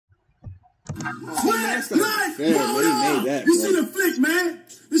Flick, live, you see the flick, man?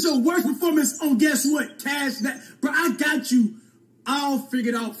 This your worst performance on guess what? Bro, I got you all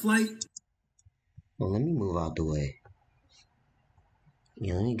figured out, Flight. Well, let me move out the way.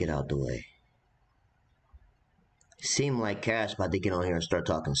 Yeah, let me get out the way. Seem like Cash about to get on here and start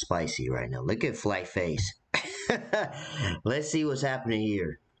talking spicy right now. Look at Flight face. Let's see what's happening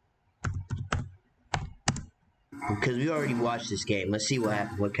here. Because we already watched this game. Let's see what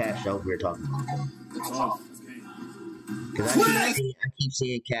happened. What Cash over here talking about. Because I keep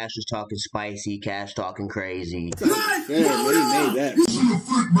seeing Cash was talking spicy, Cash talking crazy. You see the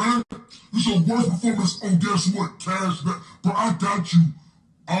flick, man? This your worst performance on guess what? Cash. But I got you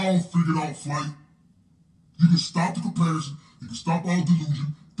all figured out, Flight. You can stop the comparison. You can stop all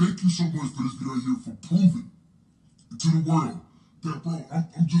delusion. Thank you so much for this video here for proving to the world that, bro,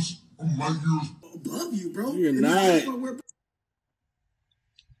 I'm light years above you, bro. You're not.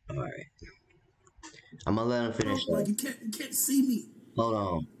 Alright. I'm gonna let him finish that. Like you can't see me. Hold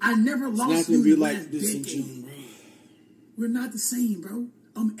on. I never lost it's not gonna be like this in June, bro. We're not the same, bro.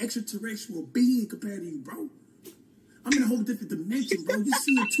 I'm an extraterrestrial being compared to you, bro. I'm in a whole different dimension, bro. You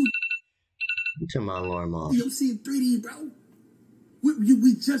see it too. Turn my alarm off. You see in 3D, bro. We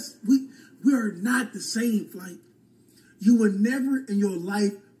are not the same, Flight. You will never in your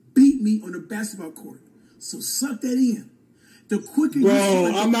life beat me on the basketball court. So suck that in. The quicker you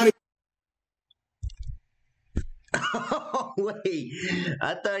I'm not. Oh wait,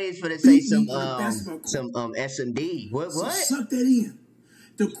 I thought he was gonna say some SMD. What? So suck that in.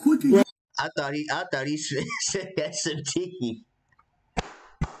 The quicker you I thought he said SMD.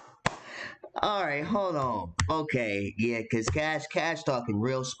 All right, hold on. Okay, yeah, cause Cash talking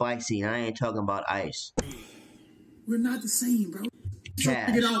real spicy, and I ain't talking about ice. We're not the same, bro. Cash.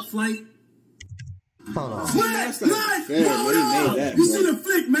 Figure it out, Flight. Hold on. Flick, live, you see the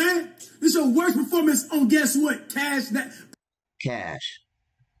flick, man? This your worst performance on guess what? Cash.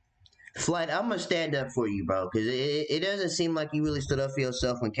 Flight, I'm gonna stand up for you, bro, because it doesn't seem like you really stood up for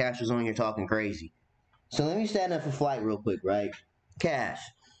yourself when Cash was on here talking crazy. So let me stand up for Flight real quick, right? Cash.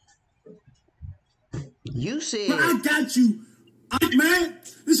 You said... But I got you. Man,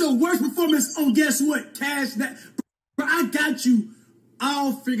 this your worst performance on guess what? But I got you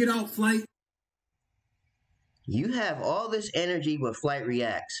all figured out, Flight. You have all this energy with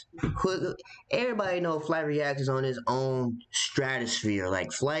FlightReacts. Everybody know FlightReacts is on his own stratosphere.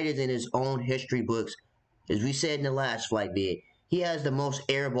 Like, Flight is in his own history books. As we said in the last Flight vid, he has the most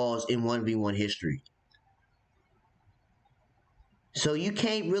air balls in 1v1 history. So you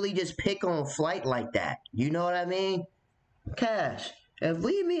can't really just pick on Flight like that. You know what I mean? Cash, if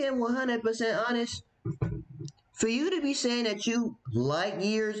we being 100% honest, for you to be saying that you light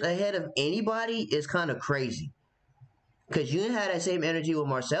years ahead of anybody is kind of crazy. Because you didn't have that same energy with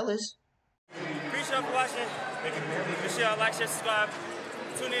Marcellus. Appreciate y'all for watching. Make sure y'all like, share, subscribe.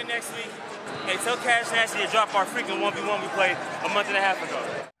 Tune in next week. Hey, tell CashNasty to drop our freaking 1v1 we played a month and a half ago.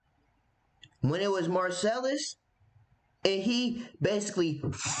 When it was Marcellus, and he basically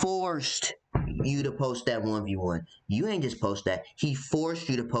forced you to post that 1v1. You ain't just post that. He forced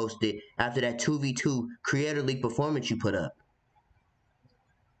you to post it after that 2v2 Creator League performance you put up.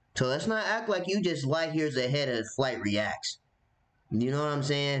 So let's not act like you just light years ahead of FlightReacts. You know what I'm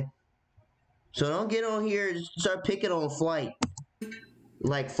saying? So don't get on here and start picking on Flight.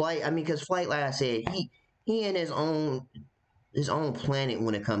 Like Flight, I mean, because Flight, like I said, he in his own planet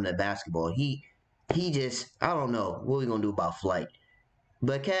when it comes to basketball. He just, I don't know what we gonna do about Flight.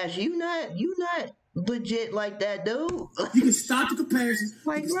 But Cash, you not legit like that, dude. You can stop the comparison.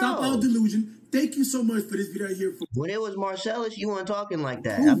 Like, you can stop all delusion. Thank you so much for this video here. When it was Marcellus, you weren't talking like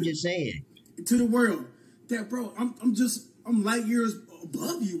that. I'm just saying. To the world, that bro, I'm light years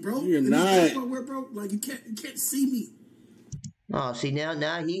above you, bro. You're not. Where, bro, like you can't see me. Oh, see now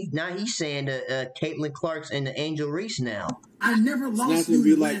he's saying Caitlin Clark's and the Angel Reese now. I never lost. It's not gonna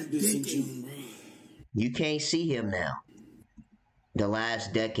be like this in June, bro. You can't see him now. The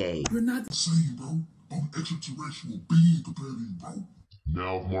last decade. We're not the same, bro. I'm an extraterrestrial being compared to you, bro.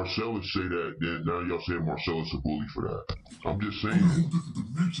 Now, if Marcellus say that, then now y'all saying Marcellus a bully for that. I'm just saying. I'm in a whole different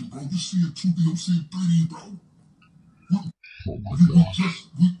dimension, bro. You see in 2D, I'm seeing 3D, bro. Oh my God.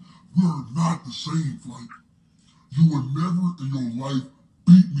 We're not the same, Flight. You will never in your life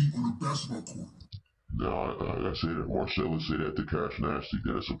beat me on a basketball court. Now, I say that Marcellus say that to CashNasty,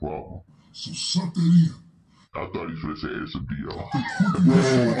 then it's a problem. So suck that in. I thought he was going to say it's a deal. Yo,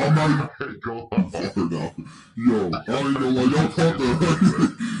 I'm not even... Hey, go on. Now. Yo, I ain't gonna lie, y'all caught that.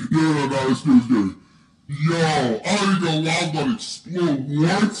 No, it's good. Yo, I ain't gonna lie, I'm gonna explode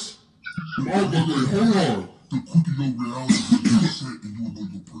once. I'm gonna say, hold on. The quicker your reality is set and you will know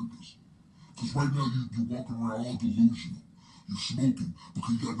your purpose. Because right now you're walking around all delusional. You're smoking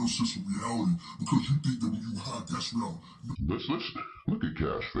because you got no sense of reality. Because you think that when you high, that's real. Let's look at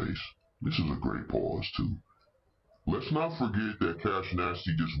Cash Face. This is a great pause too. Let's not forget that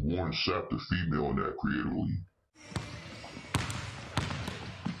CashNasty just won and sapped a female in that creator league.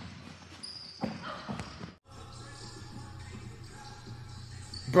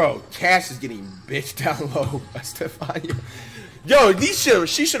 Bro, Cash is getting bitched down low by Stefania. Yo,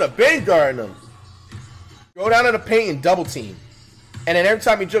 she should have been guarding him. Go down to the paint and double team. And then every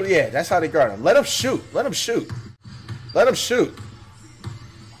time he dribbles, yeah, that's how they guard him. Let him shoot. Let him shoot. Let him shoot.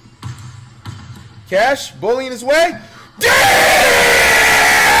 Cash, bullying his way. Damn!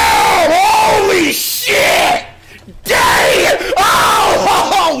 Holy shit! Damn!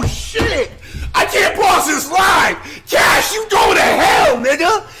 Oh shit! I can't pause this live! Cash, you going to hell,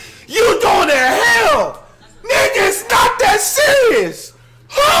 nigga! You going to hell! Nigga, it's not that serious!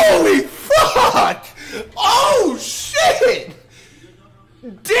 Holy fuck! Oh shit!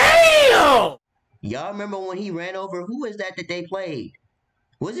 Damn! Y'all remember when he ran over, who was that they played?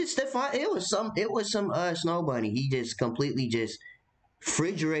 Was it Stefan? It was some Snow Bunny. He just completely just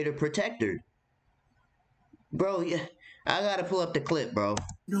refrigerator protector. Bro, yeah, I gotta pull up the clip, bro.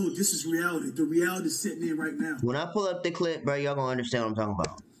 No, this is reality. The reality is sitting in right now. When I pull up the clip, bro, y'all gonna understand what I'm talking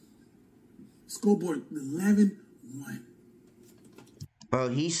about. Scoreboard 11-1. Bro,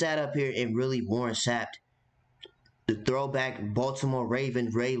 he sat up here and really Warren sapped the throwback Baltimore Raven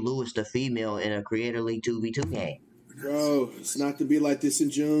Ray Lewis, the female, in a Creator League 2v2 game. Bro, it's not to be like this in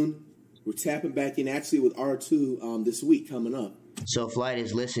June. We're tapping back in actually with R2 this week coming up. So Flight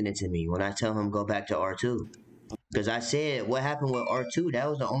is listening to me when I tell him go back to R2. Because I said what happened with R2, that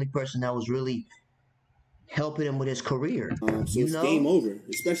was the only person that was really helping him with his career. So it's game over.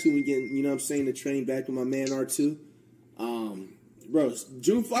 Especially when we get, you know what I'm saying, the train back with my man R2. Bro,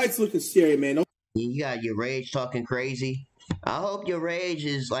 June Flight's looking scary, man. You got your Rage talking crazy. I hope your Rage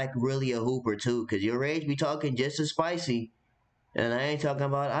is like really a hooper too, because your Rage be talking just as spicy. And I ain't talking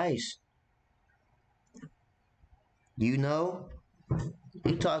about ice. You know?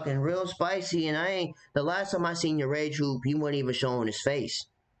 He talking real spicy, and I ain't. The last time I seen your Rage hoop, he wasn't even showing his face.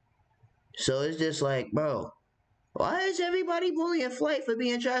 So it's just like, bro, why is everybody bullying Flight for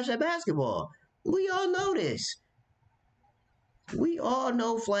being trash at basketball? We all know this. We all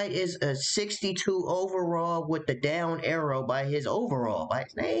know Flight is a 62 overall with the down arrow by his overall, by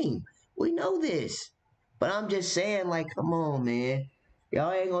his name. We know this. But I'm just saying, like, come on, man.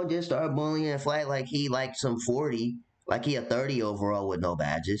 Y'all ain't gonna just start bullying Flight like he like some 40. Like he a 30 overall with no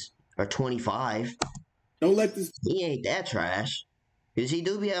badges. Or 25. Don't let this... He ain't that trash. Because he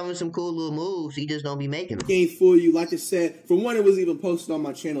do be having some cool little moves. He just don't be making them. Game fool you. Like I said, for one, it was even posted on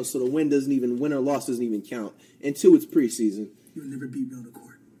my channel, so the win or loss doesn't even count. And two, it's preseason. You'll never beat me on the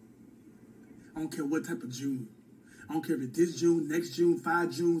court. I don't care what type of June. I don't care if it's this June, next June,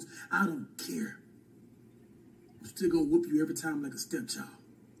 5 Junes. I don't care. I'm still gonna whoop you every time like a stepchild.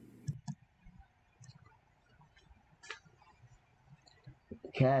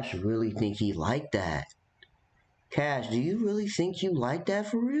 Cash really think he like that. Cash, do you really think you like that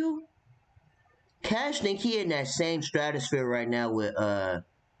for real? Cash think he in that same stratosphere right now with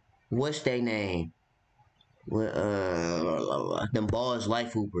what's their name? With them Balls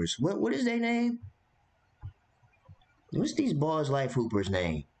Life Hoopers. What is their name? What's these Balls Life Hoopers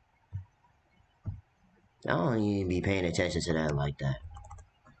name? I don't even be paying attention to that like that.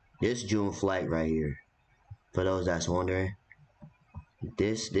 This June Flight right here. For those that's wondering.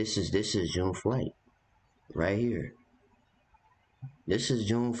 This is June Flight. Right here. This is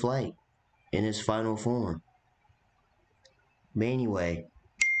June Flight in its final form. But anyway,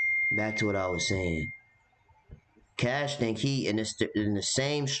 back to what I was saying. Cash think he in the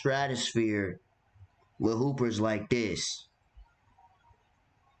same stratosphere with hoopers like this.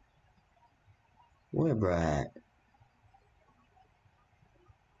 Where Brad?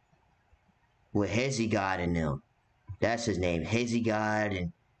 With Hezzy God in them. That's his name. Hezzy God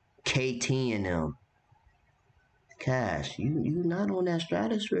and KT in them. Cash, you not on that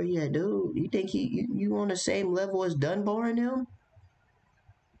stratosphere yet, dude. You think you on the same level as Dunbar and them?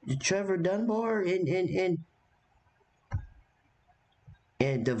 Trevor Dunbar and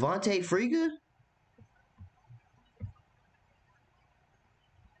Devontae Friga?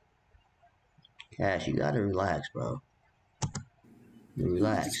 Cash, you gotta relax, bro.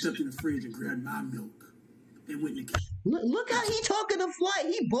 Relax. He stepped in the fridge and grabbed my milk and went to... Look how he talking to Flight.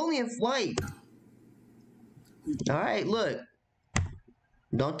 He bullying Flight. All right, look.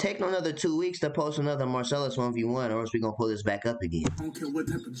 Don't take no another 2 weeks to post another Marcellus 1v1, or else we gonna pull this back up again. I don't care what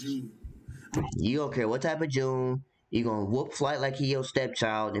type of June. You don't care what type of June. You gonna whoop Flight like he your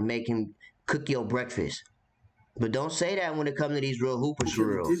stepchild and make him cook your breakfast. But don't say that when it comes to these real hoopers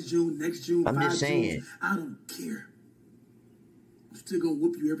for real. This June, next June, I'm just saying. Junes, I don't care. I'm still gonna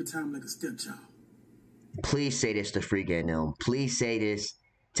whoop you every time like a stepchild. Please say this to Freak and them. Please say this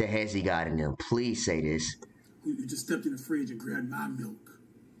to Hezzy God and them. Please say this. You just stepped in the fridge and grabbed my milk.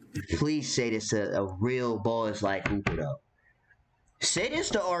 Please say this to a real boys like hooper though. Say this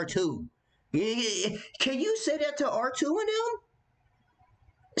to R2. Can you say that to R2 and them?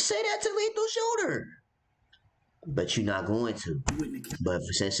 Say that to Lethal Shooter. But you're not going to. But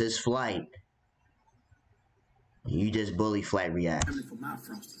since it's Flight, you just bully FlightReacts.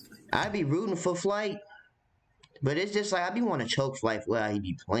 I be rooting for Flight, but it's just like I be want to choke Flight while he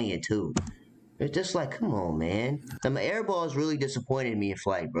be playing too. It's just like, come on, man. Airballs really disappointed me in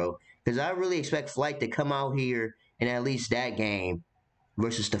Flight, bro. Because I really expect Flight to come out here and at least that game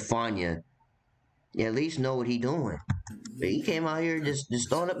versus Stefania, at least know what he doing. But he came out here just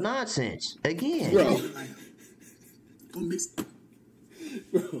throwing up nonsense again. Bro.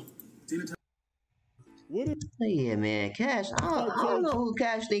 Yeah, man, Cash. I don't know who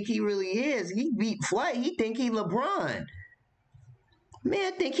Cash think he really is. He beat Flight. He think he LeBron.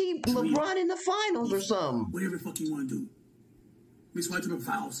 Man, I think he LeBron in the finals or something. Whatever the fuck you want to do. Let's write the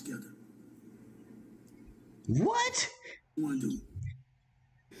vowels together. What? You want to do?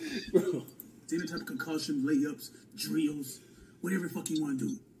 Bro. Any type of concussion, layups, drills, whatever the fuck you want to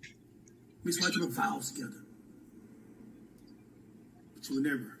do. Let's write the vowels together. But you will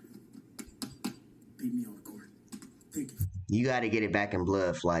never beat me on the court. Thank you. You got to get it back in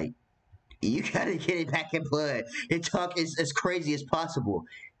blood, Flight. You got to get it back in blood and talk as crazy as possible.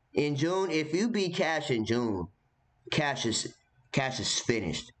 In June, if you beat Cash in June, Cash is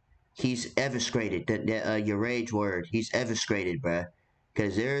finished. He's eviscerated. Your rage word. He's eviscerated, bruh.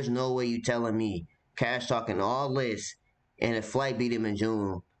 Because there's no way you telling me Cash talking all this and if Flight beat him in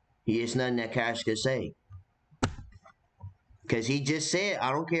June, it's nothing that Cash could say. Because he just said,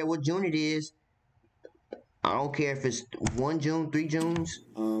 I don't care what June it is. I don't care if it's 1 June, 3 Junes.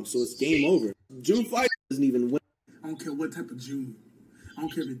 So it's game over. June fight doesn't even win. I don't care what type of June. I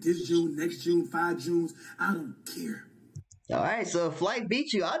don't care if it's this June, next June, 5 Junes. I don't care. All right, so if Flight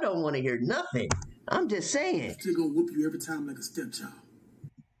beats you, I don't want to hear nothing. I'm just saying. I'm still gonna whoop you every time like a stepchild.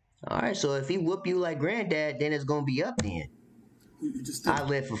 All right, so if he whoop you like Granddad, then it's gonna be up then. I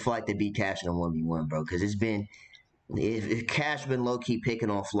live for Flight to beat Cash in a 1v1, bro, because it's been if Cash been low key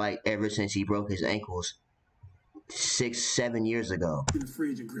picking on Flight ever since he broke his ankles 6-7 years ago. In the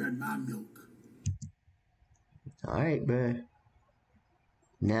fridge and grab my milk. All right, bro.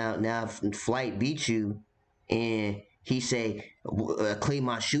 Now Flight beats you, and he say, clean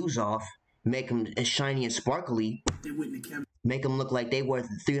my shoes off, make them shiny and sparkly, make them look like they worth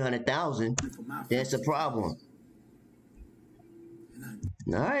 300,000. That's a problem.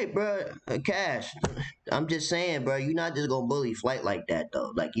 All right, bro. Cash, I'm just saying, bro, you're not just gonna bully Flight like that,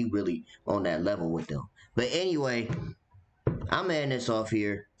 though. Like, you really on that level with them. But anyway, I'm ending this off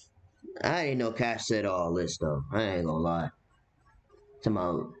here. I didn't know Cash said all this, though. I ain't gonna lie.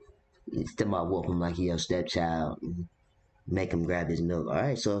 Somebody whoop him like he a stepchild. Make him grab his milk. All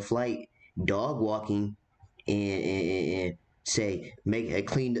right, so if Flight dog walking and say,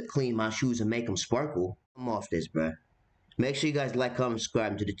 clean my shoes and make them sparkle, I'm off this, bro. Make sure you guys like, comment,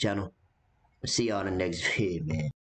 subscribe to the channel. See y'all in the next video, man.